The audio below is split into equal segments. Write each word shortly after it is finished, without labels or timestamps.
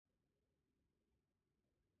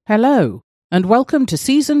Hello, and welcome to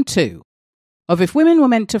Season 2 of If Women Were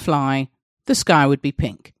Meant to Fly, the Sky Would Be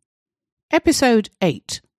Pink. Episode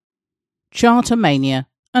 8, Charter Mania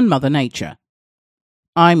and Mother Nature.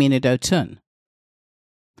 I'm Enid O'Toole.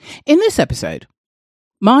 In this episode,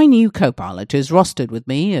 my new co-pilot is rostered with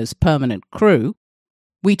me as permanent crew.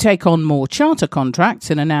 We take on more charter contracts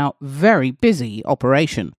in a now very busy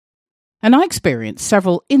operation, and I experience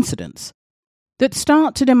several incidents that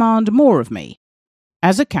start to demand more of me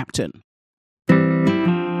as a captain.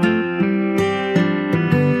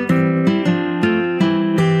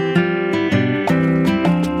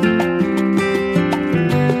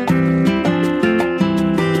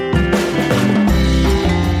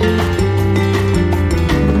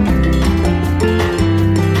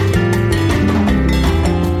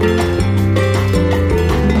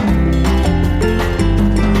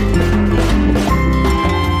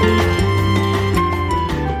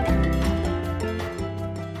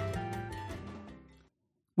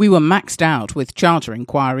 We were maxed out with charter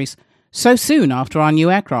inquiries so soon after our new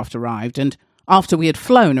aircraft arrived and after we had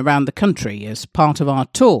flown around the country as part of our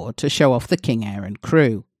tour to show off the King Air and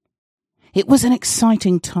crew. It was an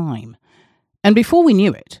exciting time, and before we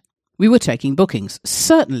knew it, we were taking bookings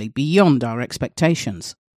certainly beyond our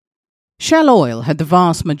expectations. Shell Oil had the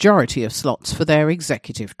vast majority of slots for their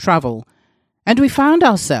executive travel, and we found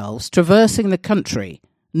ourselves traversing the country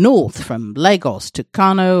north from Lagos to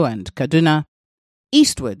Kano and Kaduna,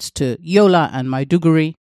 eastwards to Yola and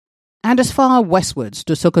Maiduguri, and as far westwards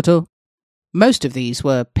to Sokoto. Most of these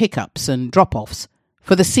were pickups and drop-offs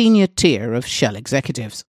for the senior tier of Shell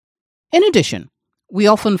executives. In addition, we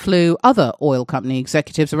often flew other oil company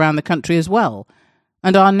executives around the country as well,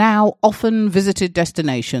 and our now often visited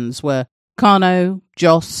destinations were Kano,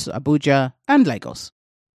 Jos, Abuja, and Lagos.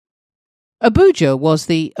 Abuja was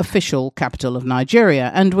the official capital of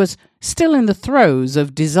Nigeria and was still in the throes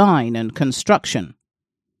of design and construction.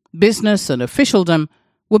 Business and officialdom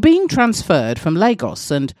were being transferred from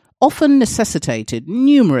Lagos and often necessitated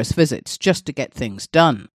numerous visits just to get things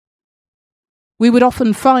done. We would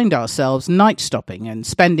often find ourselves night-stopping and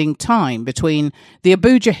spending time between the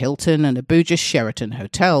Abuja Hilton and Abuja Sheraton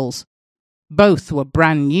hotels. Both were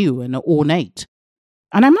brand new and ornate,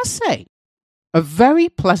 and I must say, a very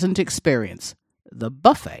pleasant experience. The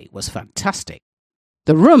buffet was fantastic.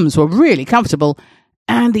 The rooms were really comfortable,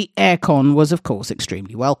 and the aircon was, of course,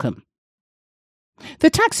 extremely welcome. The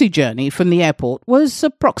taxi journey from the airport was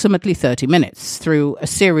approximately 30 minutes through a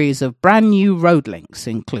series of brand new road links,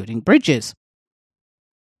 including bridges.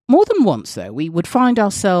 More than once, though, we would find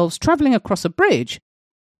ourselves travelling across a bridge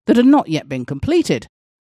that had not yet been completed,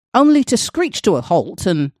 only to screech to a halt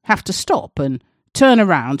and have to stop and turn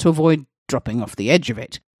around to avoid dropping off the edge of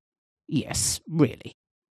it. Yes, really.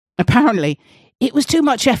 Apparently, it was too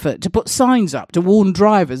much effort to put signs up to warn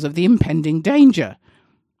drivers of the impending danger.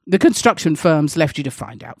 The construction firms left you to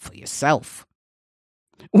find out for yourself.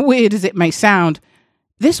 Weird as it may sound,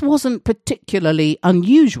 this wasn't particularly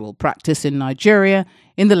unusual practice in Nigeria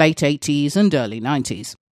in the late 80s and early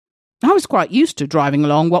 90s. I was quite used to driving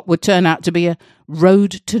along what would turn out to be a road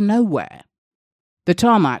to nowhere. The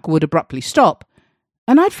tarmac would abruptly stop,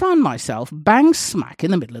 and I'd found myself bang smack in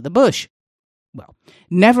the middle of the bush. Well,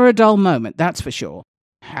 never a dull moment, that's for sure.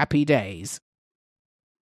 Happy days.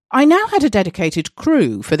 I now had a dedicated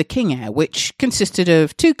crew for the King Air, which consisted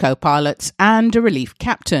of 2 co-pilots and a relief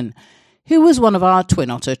captain, who was one of our Twin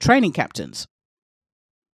Otter training captains.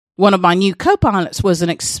 One of my new co-pilots was an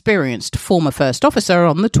experienced former first officer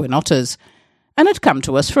on the Twin Otters, and had come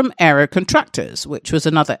to us from Aero Contractors, which was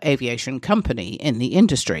another aviation company in the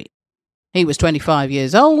industry. He was 25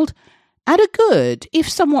 years old, and a good, if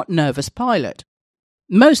somewhat nervous pilot.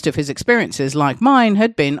 Most of his experiences, like mine,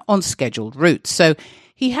 had been on scheduled routes, so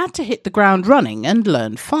he had to hit the ground running and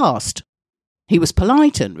learn fast. He was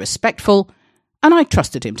polite and respectful, and I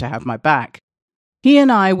trusted him to have my back. He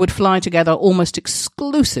and I would fly together almost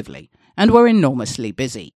exclusively, and were enormously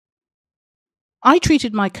busy. I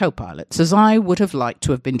treated my co-pilots as I would have liked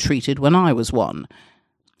to have been treated when I was one,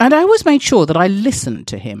 and I always made sure that I listened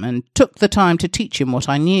to him and took the time to teach him what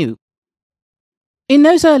I knew. In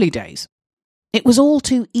those early days, it was all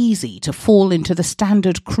too easy to fall into the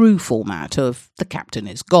standard crew format of the captain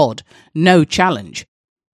is God, no challenge,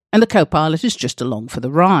 and the co-pilot is just along for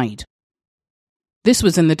the ride. This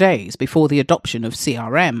was in the days before the adoption of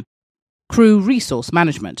CRM, Crew Resource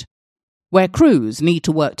Management, where crews need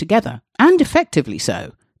to work together, and effectively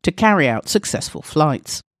so, to carry out successful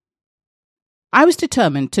flights. I was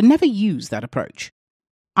determined to never use that approach.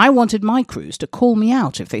 I wanted my crews to call me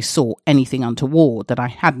out if they saw anything untoward that I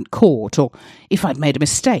hadn't caught or if I'd made a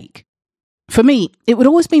mistake. For me, it would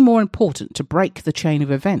always be more important to break the chain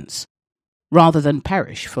of events, rather than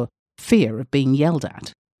perish for fear of being yelled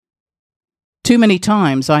at. Too many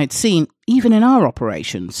times I had seen, even in our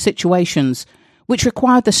operations, situations which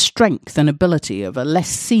required the strength and ability of a less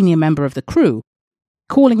senior member of the crew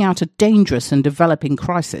calling out a dangerous and developing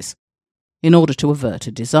crisis in order to avert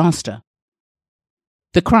a disaster.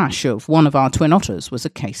 The crash of one of our Twin Otters was a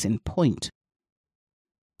case in point.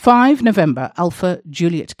 5 November Alpha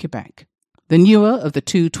Juliet, Quebec. The newer of the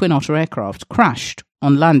 2 Twin Otter aircraft crashed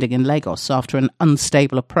on landing in Lagos after an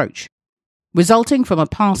unstable approach, resulting from a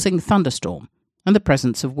passing thunderstorm and the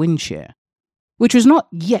presence of wind shear, which was not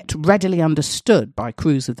yet readily understood by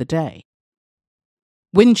crews of the day.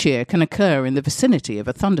 Wind shear can occur in the vicinity of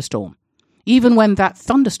a thunderstorm, even when that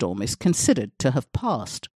thunderstorm is considered to have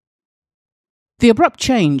passed. The abrupt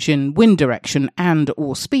change in wind direction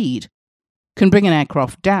and/or speed can bring an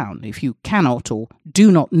aircraft down if you cannot or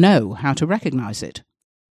do not know how to recognize it.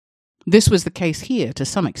 This was the case here to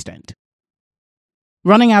some extent.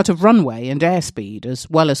 Running out of runway and airspeed, as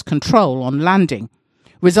well as control on landing,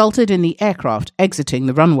 resulted in the aircraft exiting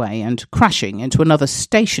the runway and crashing into another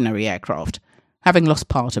stationary aircraft, having lost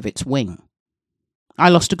part of its wing. I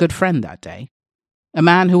lost a good friend that day, a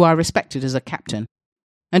man who I respected as a captain,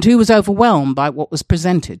 and who was overwhelmed by what was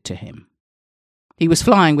presented to him. He was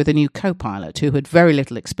flying with a new co-pilot who had very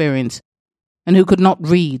little experience and who could not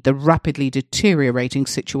read the rapidly deteriorating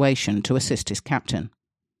situation to assist his captain.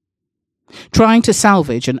 Trying to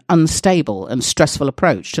salvage an unstable and stressful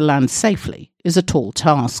approach to land safely is a tall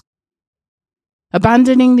task.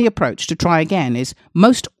 Abandoning the approach to try again is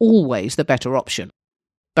most always the better option,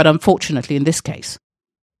 but unfortunately in this case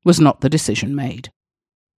was not the decision made.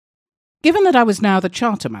 Given that I was now the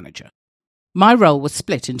charter manager, my role was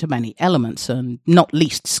split into many elements, and not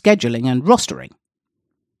least scheduling and rostering.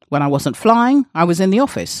 When I wasn't flying, I was in the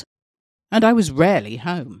office, and I was rarely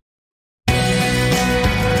home.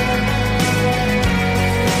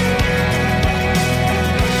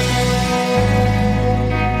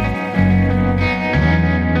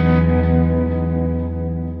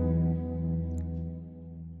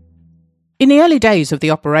 In the early days of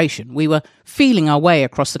the operation, we were feeling our way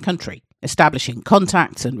across the country, establishing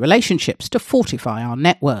contacts and relationships to fortify our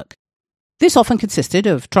network. This often consisted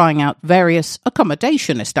of trying out various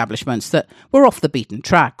accommodation establishments that were off the beaten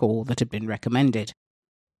track or that had been recommended.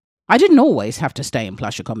 I didn't always have to stay in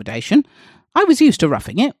plush accommodation. I was used to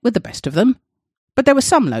roughing it with the best of them, but there were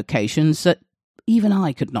some locations that even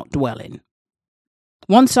I could not dwell in.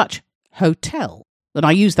 One such hotel, and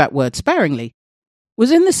I use that word sparingly,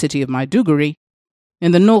 was in the city of Maiduguri,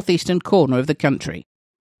 in the northeastern corner of the country.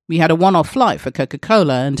 We had a one-off flight for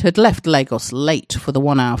Coca-Cola and had left Lagos late for the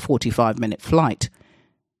 1-hour 45-minute flight.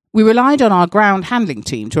 We relied on our ground handling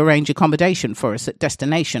team to arrange accommodation for us at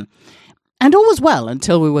destination, and all was well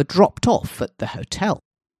until we were dropped off at the hotel.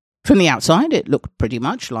 From the outside, it looked pretty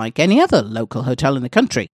much like any other local hotel in the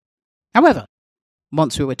country. However,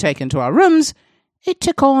 once we were taken to our rooms, it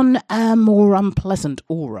took on a more unpleasant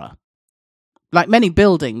aura. Like many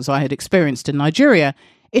buildings I had experienced in Nigeria,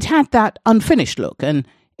 it had that unfinished look, and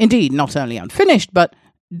indeed not only unfinished, but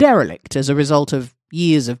derelict as a result of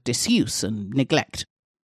years of disuse and neglect.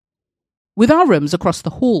 With our rooms across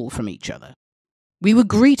the hall from each other, we were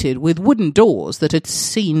greeted with wooden doors that had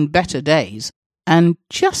seen better days and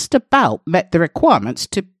just about met the requirements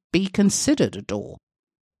to be considered a door.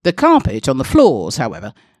 The carpet on the floors,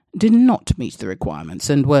 however, did not meet the requirements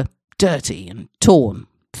and were dirty and torn,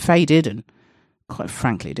 faded and, quite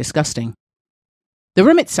frankly, disgusting. The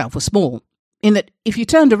room itself was small, in that if you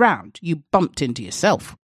turned around, you bumped into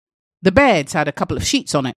yourself. The beds had a couple of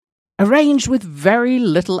sheets on it, arranged with very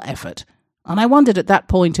little effort, and I wondered at that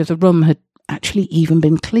point if the room had actually even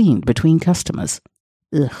been cleaned between customers.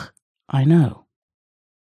 Ugh, I know.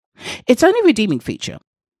 Its only redeeming feature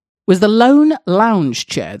was the lone lounge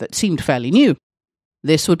chair that seemed fairly new.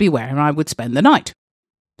 This would be where I would spend the night,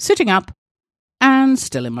 sitting up and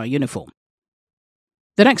still in my uniform.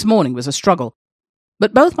 The next morning was a struggle,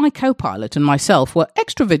 but both my co-pilot and myself were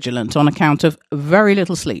extra vigilant on account of very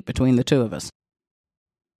little sleep between the two of us.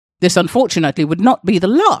 This unfortunately would not be the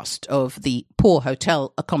last of the poor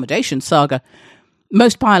hotel accommodation saga.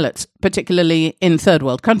 Most pilots, particularly in third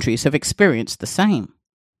world countries, have experienced the same.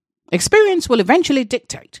 Experience will eventually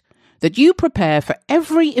dictate that you prepare for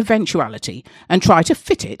every eventuality and try to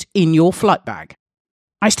fit it in your flight bag.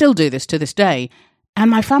 I still do this to this day, and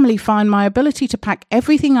my family find my ability to pack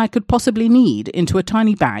everything I could possibly need into a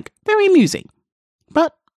tiny bag very amusing,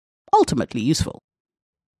 but ultimately useful.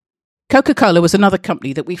 Coca-Cola was another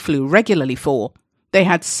company that we flew regularly for. They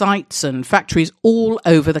had sites and factories all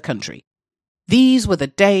over the country. These were the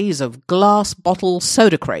days of glass bottle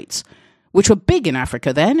soda crates, which were big in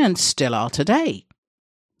Africa then and still are today.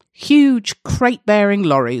 Huge crate-bearing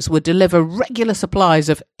lorries would deliver regular supplies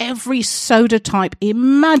of every soda type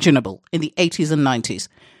imaginable in the 80s and 90s.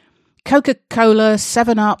 Coca-Cola,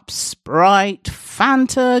 7-Up, Sprite,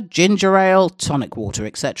 Fanta, ginger ale, tonic water,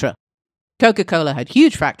 etc. Coca-Cola had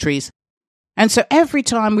huge factories, and so every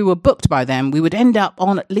time we were booked by them, we would end up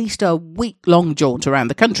on at least a week-long jaunt around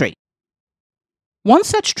the country. One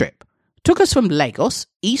such trip took us from Lagos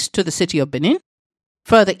east to the city of Benin,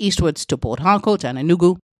 further eastwards to Port Harcourt and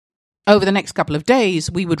Enugu. Over the next couple of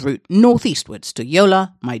days, we would route northeastwards to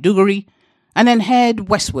Yola, Maiduguri, and then head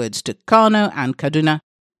westwards to Kano and Kaduna,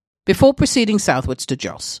 before proceeding southwards to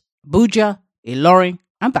Jos, Abuja, Ilorin,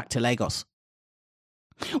 and back to Lagos.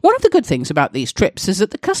 One of the good things about these trips is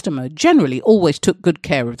that the customer generally always took good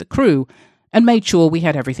care of the crew and made sure we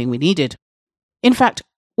had everything we needed. In fact,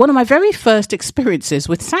 one of my very first experiences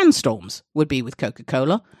with sandstorms would be with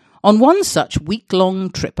Coca-Cola on one such week-long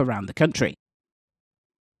trip around the country.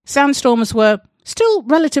 Sandstorms were still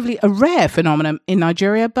relatively a rare phenomenon in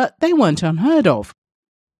Nigeria, but they weren't unheard of.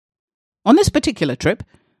 On this particular trip,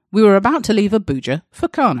 we were about to leave Abuja for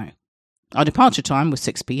Kano. Our departure time was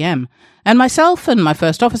 6 p.m, and myself and my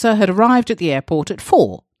first officer had arrived at the airport at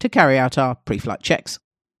 4 to carry out our pre-flight checks.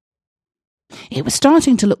 It was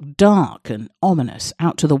starting to look dark and ominous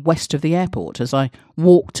out to the west of the airport as I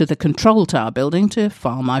walked to the control tower building to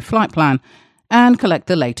file my flight plan and collect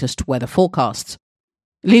the latest weather forecasts,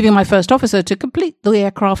 leaving my first officer to complete the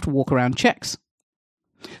aircraft walk-around checks.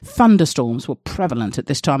 Thunderstorms were prevalent at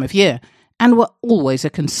this time of year and were always a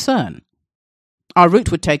concern. Our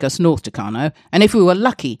route would take us north to Kano, and if we were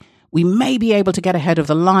lucky, we may be able to get ahead of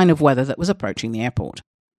the line of weather that was approaching the airport.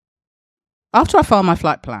 After I filed my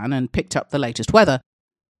flight plan and picked up the latest weather,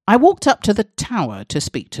 I walked up to the tower to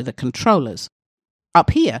speak to the controllers. Up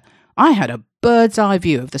here, I had a bird's-eye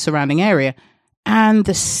view of the surrounding area and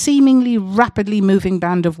the seemingly rapidly moving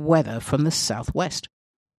band of weather from the southwest.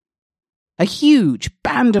 A huge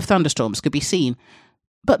band of thunderstorms could be seen,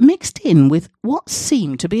 but mixed in with what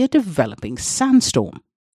seemed to be a developing sandstorm.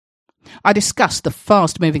 I discussed the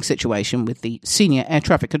fast-moving situation with the senior air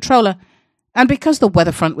traffic controller, and because the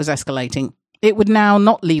weather front was escalating, it would now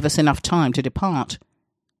not leave us enough time to depart.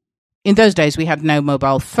 In those days we had no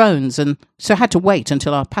mobile phones, and so had to wait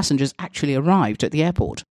until our passengers actually arrived at the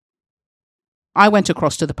airport. I went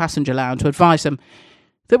across to the passenger lounge to advise them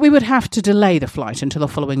that we would have to delay the flight until the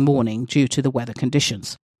following morning due to the weather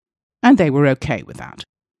conditions, and they were okay with that.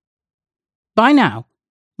 By now,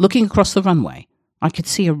 looking across the runway, I could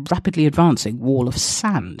see a rapidly advancing wall of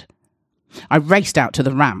sand. I raced out to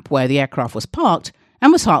the ramp where the aircraft was parked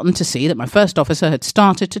and was heartened to see that my first officer had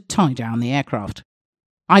started to tie down the aircraft.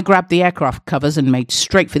 I grabbed the aircraft covers and made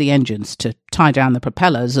straight for the engines to tie down the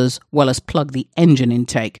propellers as well as plug the engine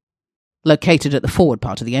intake, located at the forward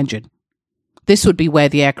part of the engine. This would be where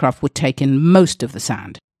the aircraft would take in most of the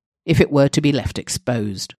sand, if it were to be left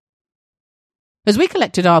exposed. As we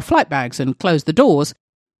collected our flight bags and closed the doors,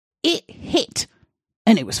 it hit,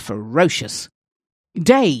 and it was ferocious.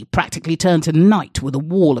 Day practically turned to night with a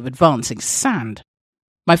wall of advancing sand.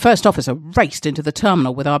 My first officer raced into the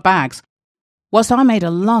terminal with our bags, whilst I made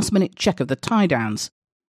a last-minute check of the tie-downs.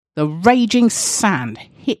 The raging sand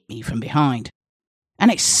hit me from behind,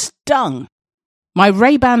 and it stung. My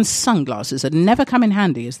Ray-Ban sunglasses had never come in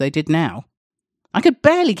handy as they did now. I could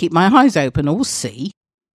barely keep my eyes open or see.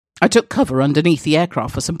 I took cover underneath the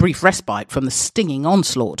aircraft for some brief respite from the stinging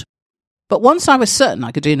onslaught. But once I was certain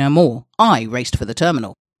I could do no more, I raced for the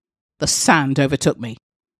terminal. The sand overtook me,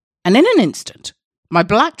 and in an instant, my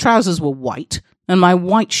black trousers were white and my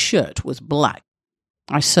white shirt was black.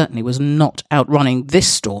 I certainly was not outrunning this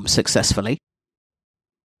storm successfully.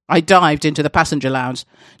 I dived into the passenger lounge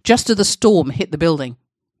just as the storm hit the building.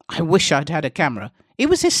 I wish I'd had a camera. It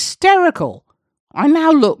was hysterical. I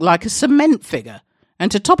now looked like a cement figure, and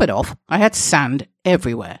to top it off, I had sand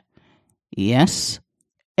everywhere. Yes,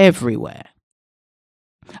 everywhere.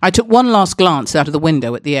 I took one last glance out of the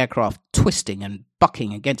window at the aircraft, twisting and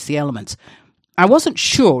bucking against the elements. I wasn't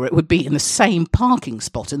sure it would be in the same parking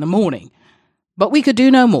spot in the morning, but we could do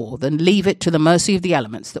no more than leave it to the mercy of the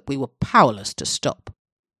elements that we were powerless to stop.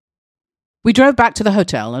 We drove back to the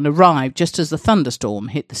hotel and arrived just as the thunderstorm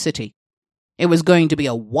hit the city. It was going to be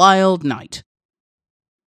a wild night.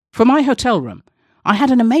 From my hotel room, I had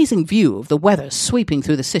an amazing view of the weather sweeping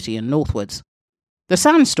through the city and northwards. The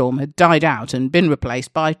sandstorm had died out and been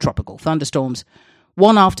replaced by tropical thunderstorms,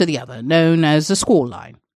 one after the other, known as a squall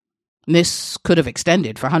line. This could have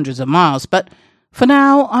extended for hundreds of miles, but for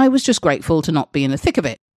now I was just grateful to not be in the thick of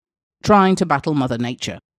it, trying to battle Mother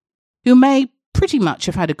Nature, who may pretty much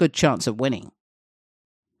have had a good chance of winning.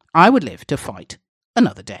 I would live to fight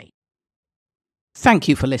another day. Thank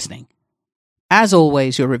you for listening. As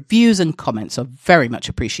always, your reviews and comments are very much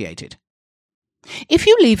appreciated. If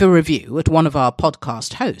you leave a review at one of our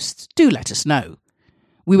podcast hosts, do let us know.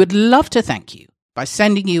 We would love to thank you by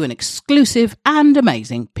sending you an exclusive and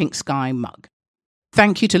amazing Pink Sky mug.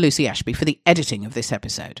 Thank you to Lucy Ashby for the editing of this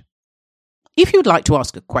episode. If you'd like to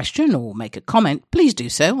ask a question or make a comment, please do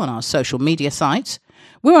so on our social media sites.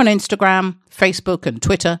 We're on Instagram, Facebook and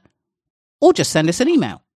Twitter, or just send us an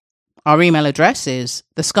email. Our email address is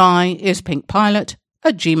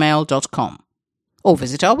theskyIspinkpilot@gmail.com, or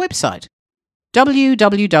visit our website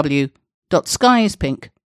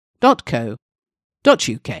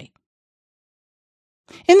www.skyispink.co.uk.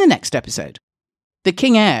 In the next episode, the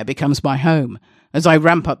King Air becomes my home as I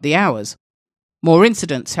ramp up the hours. More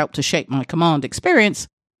incidents help to shape my command experience,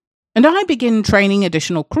 and I begin training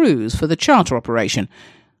additional crews for the charter operation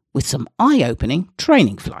with some eye-opening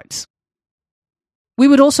training flights. We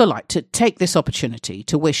would also like to take this opportunity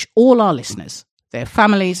to wish all our listeners, their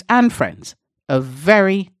families and friends a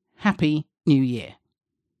very happy New Year.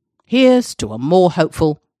 Here's to a more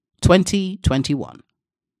hopeful 2021.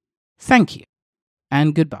 Thank you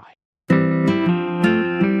and goodbye.